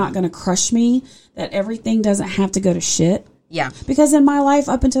 that it's not going to crush me, that everything doesn't have to go to shit. Yeah. Because in my life,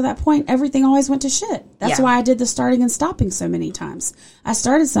 up until that point, everything always went to shit. That's why I did the starting and stopping so many times. I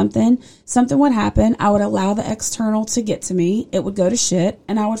started something would happen, I would allow the external to get to me, it would go to shit,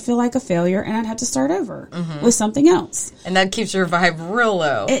 and I would feel like a failure, and I'd have to start over with something else. And that keeps your vibe real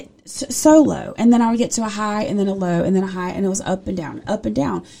low. So low. And then I would get to a high, and then a low, and then a high, and it was up and down, up and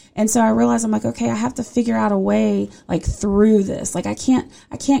down. And so I realized, I'm like, okay, I have to figure out a way, like, through this. Like, I can't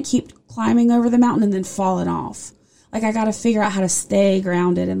keep climbing over the mountain and then falling off. Like, I got to figure out how to stay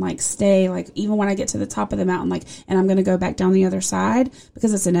grounded and, like, stay, like, even when I get to the top of the mountain, like, and I'm going to go back down the other side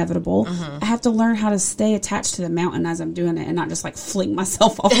because it's inevitable. I have to learn how to stay attached to the mountain as I'm doing it and not just, like, fling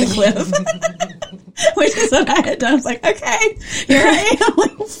myself off the cliff, which is what I had done. I was like, okay, here I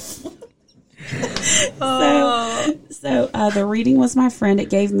am. So the reading was my friend. It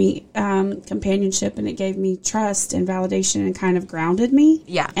gave me companionship, and it gave me trust and validation and kind of grounded me.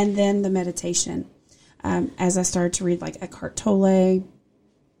 Yeah. And then the meditation. As I started to read, like, Eckhart Tolle,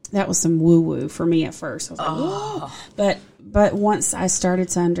 that was some woo-woo for me at first. I was like, whoa. But once I started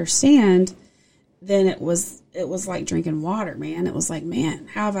to understand, then it was like drinking water, man. It was like, man,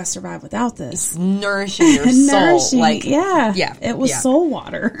 how have I survived without this? Nourishing your soul. Like, yeah. It was soul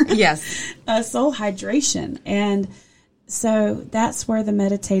water. Yes. Soul hydration. And so that's where the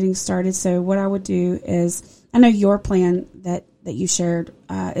meditating started. So what I would do is, I know your plan that you shared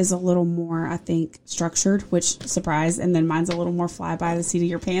is a little more, I think, structured, which, surprise, and then mine's a little more fly by the seat of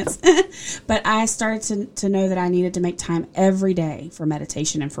your pants. But I started to know that I needed to make time every day for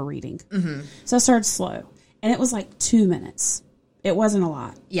meditation and for reading. So I started slow. And it was like 2 minutes. It wasn't a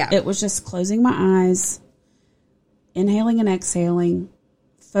lot. Yeah. It was just closing my eyes, inhaling and exhaling,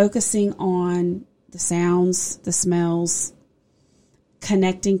 focusing on the sounds, the smells,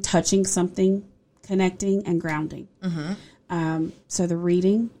 connecting, touching something, connecting, and grounding. So the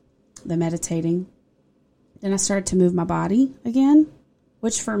reading, the meditating, then I started to move my body again,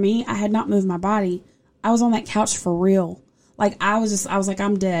 which for me, I had not moved my body. I was on that couch for real. Like, I was like,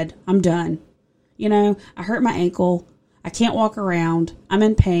 I'm dead. I'm done. You know, I hurt my ankle. I can't walk around. I'm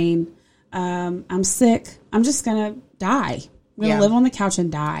in pain. I'm sick. I'm just going to die. I'm going to live on the couch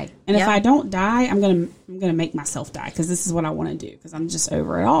and die. And if I don't die, I'm going to make myself die, because this is what I want to do, because I'm just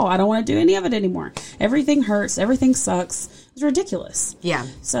over it all. I don't want to do any of it anymore. Everything hurts. Everything sucks. It's ridiculous. Yeah.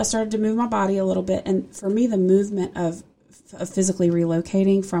 So I started to move my body a little bit. And for me, the movement of physically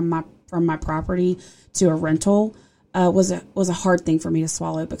relocating from my property to a rental was a hard thing for me to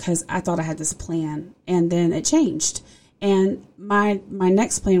swallow, because I thought I had this plan, and then it changed. And my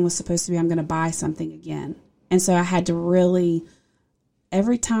next plan was supposed to be, I'm going to buy something again. And so I had to really,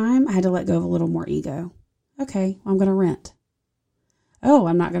 every time I had to let go of a little more ego. Okay, well, I'm going to rent. Oh,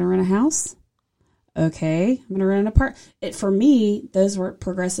 I'm not going to rent a house. Okay, I'm going to rent an apartment. For me, those were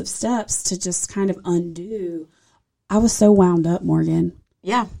progressive steps to just kind of undo. I was so wound up, Morgan.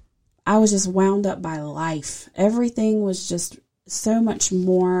 Yeah. I was just wound up by life. Everything was just so much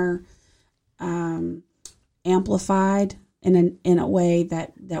more amplified in a way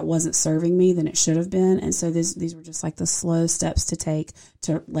that wasn't serving me than it should have been. And so these were just like the slow steps to take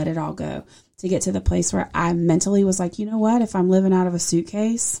to let it all go, to get to the place where I mentally was like, you know what, if I'm living out of a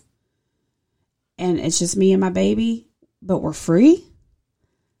suitcase and it's just me and my baby, but we're free,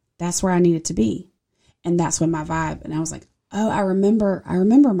 that's where I needed to be. And that's when my vibe, and I was like, oh, I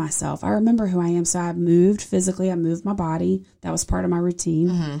remember myself. I remember who I am. So I moved physically. I moved my body. That was part of my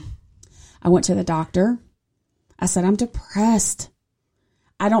routine. I went to the doctor. I said, I'm depressed.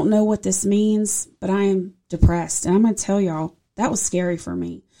 I don't know what this means, but I am depressed. And I'm going to tell y'all, that was scary for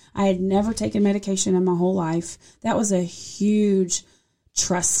me. I had never taken medication in my whole life. That was a huge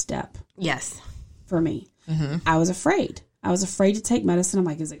trust step. Yes. For me. I was afraid. I was afraid to take medicine. I'm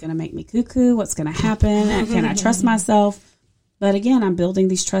like, is it going to make me cuckoo? What's going to happen? Can I trust myself? But again, I'm building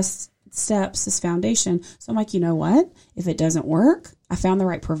these trust steps, this foundation. So I'm like, you know what? If it doesn't work, I found the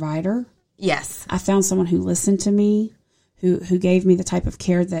right provider. Yes. I found someone who listened to me, who gave me the type of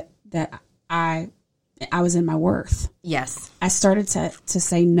care that I was in my worth. Yes. I started to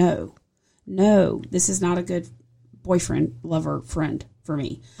say no. No, this is not a good boyfriend, lover, friend for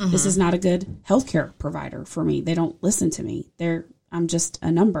me. This is not a good healthcare provider for me. They don't listen to me. I'm just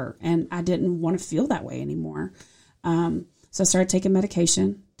a number, and I didn't want to feel that way anymore. So I started taking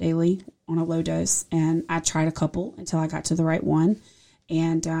medication daily on a low dose, and I tried a couple until I got to the right one,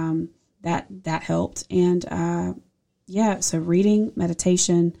 and that helped. And so reading,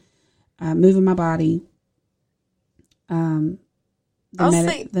 meditation, moving my body, the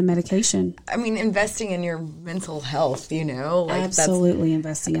medication. I mean, investing in your mental health, like absolutely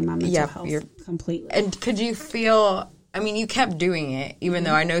investing in my mental health completely. And could you feel, I mean, you kept doing it, even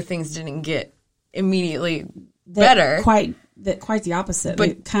though I know things didn't get immediately better. Quite the opposite. But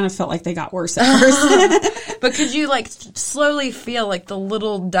it kind of felt like they got worse at first. But could you like slowly feel like the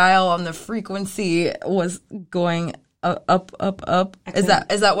little dial on the frequency was going up? Is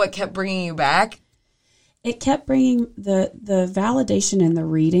that what kept bringing you back? It kept bringing the validation and the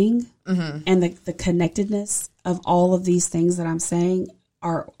reading and the connectedness of all of these things that I'm saying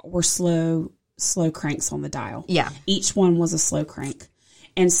were slow cranks on the dial. Yeah. Each one was a slow crank.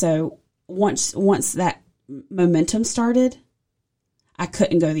 And so once that momentum started, I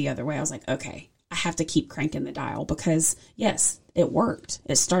couldn't go the other way. I was like, okay, I have to keep cranking the dial because yes, it worked.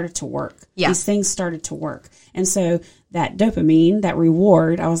 It started to work. Yeah. These things started to work. And so that dopamine, that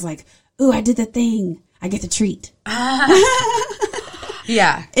reward, I was like, ooh, I did the thing. I get the treat.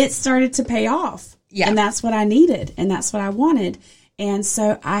 Yeah. It started to pay off. Yeah. And that's what I needed. And that's what I wanted. And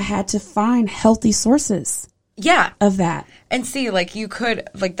so I had to find healthy sources. Yeah. Of that. And see, like you could,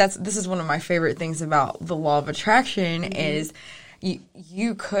 like this is one of my favorite things about the law of attraction is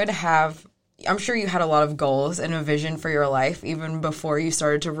you could have, I'm sure you had a lot of goals and a vision for your life even before you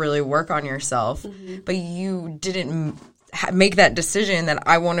started to really work on yourself, but you didn't make that decision that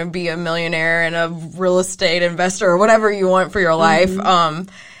I want to be a millionaire and a real estate investor or whatever you want for your life,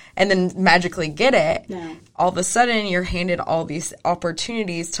 and then magically get it. No. All of a sudden, you're handed all these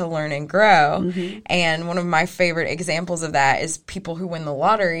opportunities to learn and grow. And one of my favorite examples of that is people who win the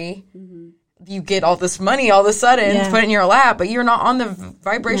lottery. You get all this money all of a sudden put in your lap, but you're not on the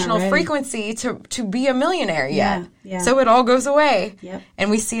vibrational frequency to be a millionaire yet. Yeah. So it all goes away. Yep.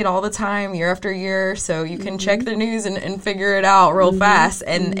 And we see it all the time, year after year. So you can check the news and figure it out real fast.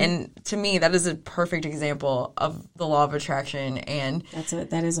 And to me, that is a perfect example of the law of attraction. And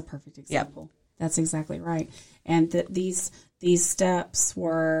that is a perfect example. Yep. That's exactly right. And these steps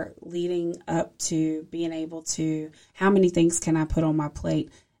were leading up to being able to, how many things can I put on my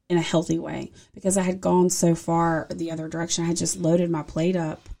plate in a healthy way? Because I had gone so far the other direction. I had just loaded my plate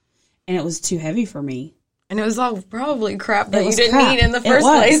up and it was too heavy for me. And it was all probably crap that you didn't need in the first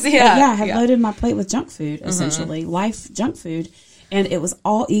place. Yeah. I had loaded my plate with junk food, essentially, life junk food. And it was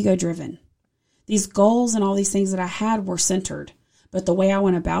all ego driven. These goals and all these things that I had were centered. But the way I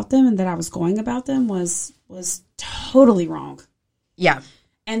went about them and that I was going about them was totally wrong. Yeah.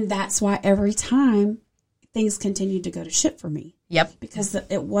 And that's why every time things continued to go to shit for me. Yep. Because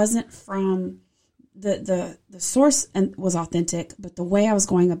it wasn't from the source and was authentic, but the way I was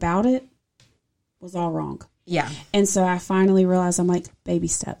going about it was all wrong. Yeah. And so I finally realized, I'm like, baby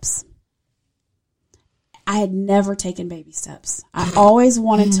steps. I had never taken baby steps. I always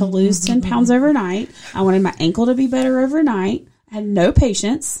wanted to lose 10 pounds overnight. I wanted my ankle to be better overnight. I had no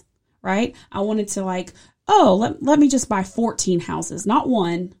patience, right? I wanted to let me just buy 14 houses, not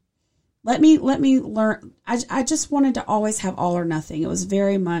one. Let me learn. I just wanted to always have all or nothing. It was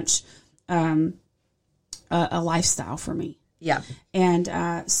very much a lifestyle for me. Yeah.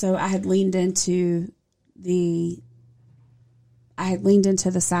 And so I had leaned into the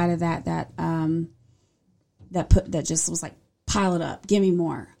side of that just was like, pile it up, give me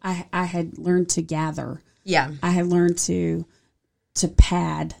more. I had learned to gather. Yeah. I had learned to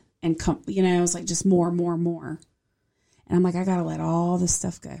pad and it was like just more. And I'm like, I got to let all this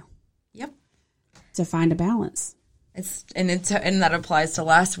stuff go. Yep. To find a balance. And that applies to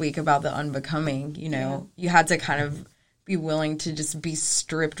last week about the unbecoming, you had to kind of be willing to just be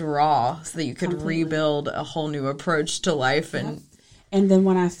stripped raw so that you could rebuild a whole new approach to life. And then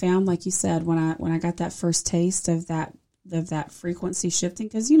when I found, like you said, when I got that first taste of that frequency shifting,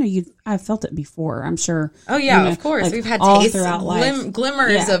 because I felt it before, I'm sure. Oh yeah, of course, like we've had tastes,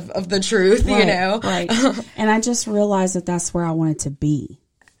 glimmers of the truth, right. And I just realized that that's where I wanted to be.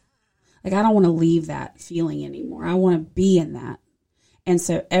 Like, I don't want to leave that feeling anymore. I want to be in that. And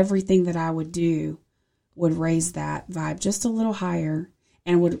so everything that I would do would raise that vibe just a little higher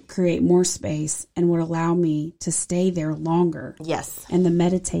and would create more space and would allow me to stay there longer. Yes. And the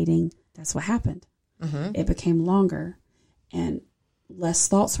meditating, that's what happened. It became longer and less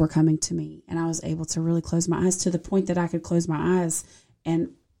thoughts were coming to me. And I was able to really close my eyes to the point that I could close my eyes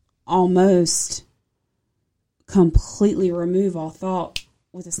and almost completely remove all thought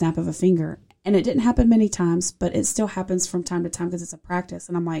with a snap of a finger. And it didn't happen many times, but it still happens from time to time because it's a practice.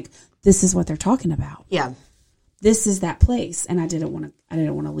 And I'm like, this is what they're talking about. Yeah. This is that place. And I didn't want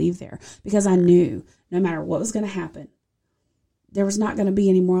to leave there because I knew no matter what was going to happen, there was not going to be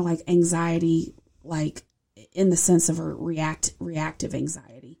any more like anxiety, like in the sense of a reactive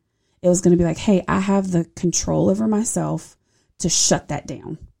anxiety. It was going to be like, hey, I have the control over myself to shut that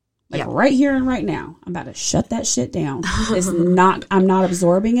down. Like right here and right now, I'm about to shut that shit down. I'm not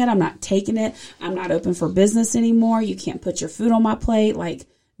absorbing it. I'm not taking it. I'm not open for business anymore. You can't put your food on my plate. Like,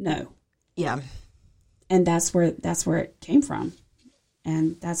 no. Yeah. And that's where it came from.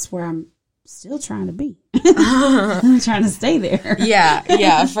 And that's where I'm still trying to be. I'm trying to stay there.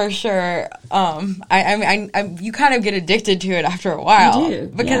 Yeah, for sure. I you kind of get addicted to it after a while. You do,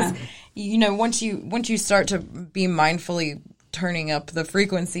 because you know, once you start to be mindfully turning up the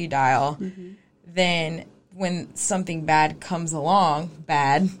frequency dial, then when something bad comes along,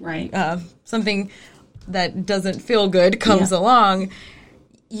 right, something that doesn't feel good comes along,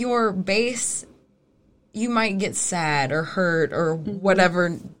 your base, you might get sad or hurt or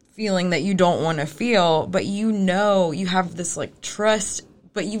whatever feeling that you don't want to feel, but you know you have this like trust,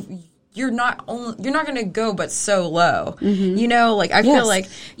 but you're not going to go but so low. You know, like I feel like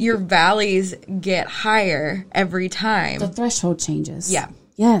your valleys get higher every time. The threshold changes. Yeah.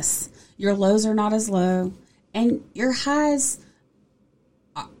 Yes. Your lows are not as low, and your highs,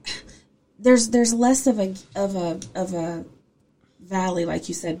 there's less of a valley, like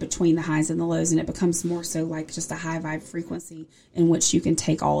you said, between the highs and the lows, and it becomes more so like just a high vibe frequency in which you can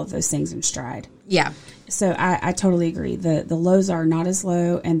take all of those things in stride. Yeah. So I totally agree. The lows are not as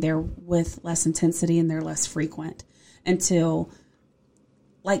low, and they're with less intensity, and they're less frequent until,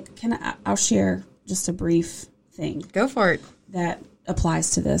 like, I'll share just a brief thing. Go for it. That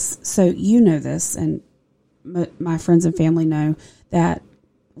applies to this. So you know this, and my friends and family know that,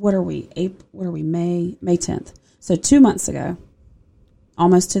 what are we, May 10th. So 2 months ago,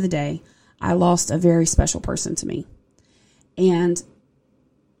 almost to the day, I lost a very special person to me. And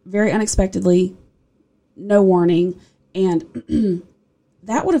very unexpectedly, no warning, and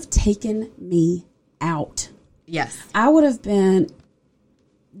that would have taken me out. Yes. I would have been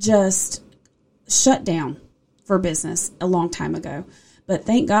just shut down for business a long time ago. But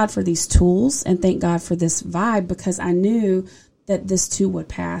thank God for these tools, and thank God for this vibe, because I knew that this too would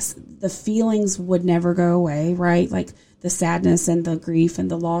pass. The feelings would never go away, right? Like the sadness and the grief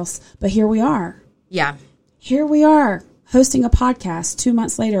and the loss. But here we are. Yeah. Here we are hosting a podcast 2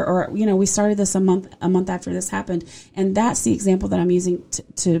 months later, or, you know, we started this a month after this happened. And that's the example that I'm using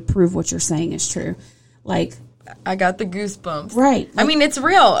to prove what you're saying is true. Like, I got the goosebumps. Right. Like, I mean, it's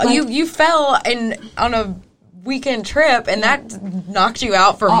real. Like, you fell on a weekend trip, and that knocked you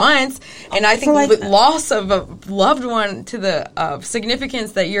out for months. And I think the loss of a loved one to the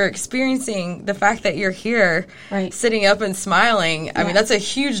significance that you're experiencing, the fact that you're here, right, sitting up and smiling, I mean, that's a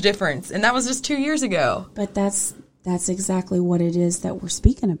huge difference. And that was just 2 years ago. But that's exactly what it is that we're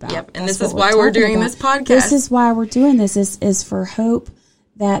speaking about. Yep. And this is why we're doing this podcast. This is why we're doing this, is for hope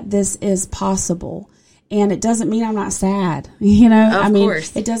that this is possible. And it doesn't mean I'm not sad, you know? Of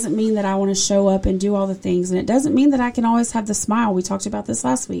course. It doesn't mean that I want to show up and do all the things. And it doesn't mean that I can always have the smile. We talked about this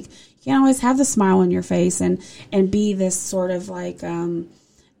last week. You can't always have the smile on your face and be this sort of like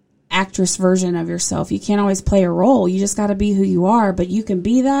actress version of yourself. You can't always play a role. You just got to be who you are. But you can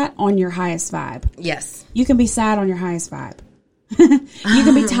be that on your highest vibe. Yes. You can be sad on your highest vibe. You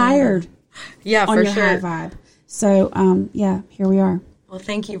can be tired on your high vibe. So, here we are. Well,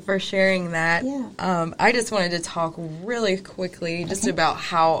 thank you for sharing that. Yeah. I just wanted to talk really quickly just about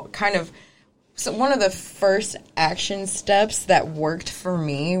how so one of the first action steps that worked for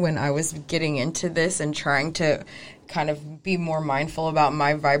me when I was getting into this and trying to kind of be more mindful about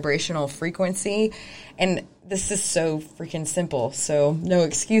my vibrational frequency. And this is so freaking simple, so no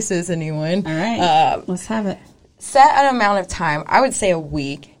excuses, anyone. All right. Let's have it. Set an amount of time, I would say a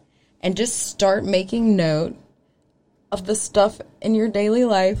week, and just start making note of the stuff in your daily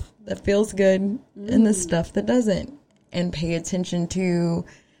life that feels good and the stuff that doesn't. And pay attention to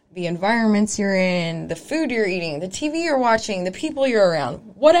the environments you're in, the food you're eating, the TV you're watching, the people you're around,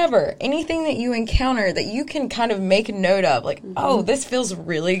 whatever. Anything that you encounter that you can kind of make note of, like, oh, this feels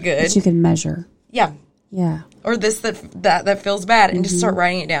really good. That you can measure. Yeah. Yeah. Or this that feels bad, and just start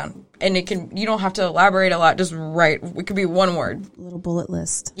writing it down. And you don't have to elaborate a lot, just write. It could be one word. A little bullet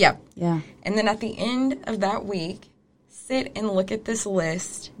list. Yeah. Yeah. And then at the end of that week, sit and look at this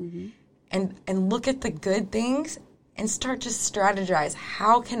list and look at the good things and start to strategize.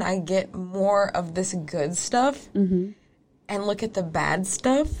 How can I get more of this good stuff? And look at the bad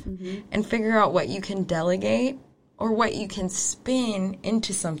stuff and figure out what you can delegate or what you can spin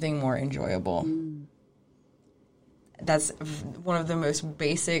into something more enjoyable. That's one of the most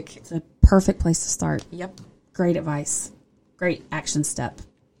basic. It's a perfect place to start. Yep. Great advice. Great action step.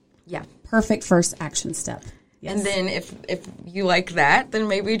 Yeah. Perfect first action step. Yes. And then if you like that, then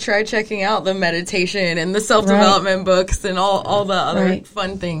maybe try checking out the meditation and the self-development books and all the other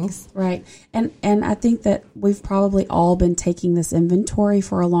fun things. Right. And I think that we've probably all been taking this inventory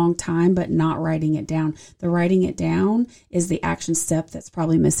for a long time, but not writing it down. The writing it down is the action step that's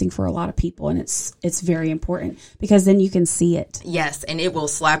probably missing for a lot of people. And it's very important because then you can see it. Yes. And it will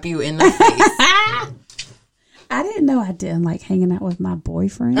slap you in the face. I didn't know I didn't like hanging out with my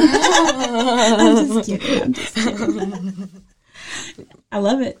boyfriend. I'm just kidding. I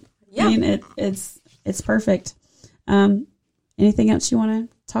love it. Yeah. I mean, it's perfect. Anything else you want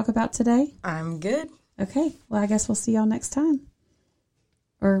to talk about today? I'm good. Okay. Well, I guess we'll see y'all next time.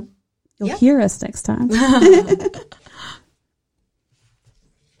 Or you'll hear us next time.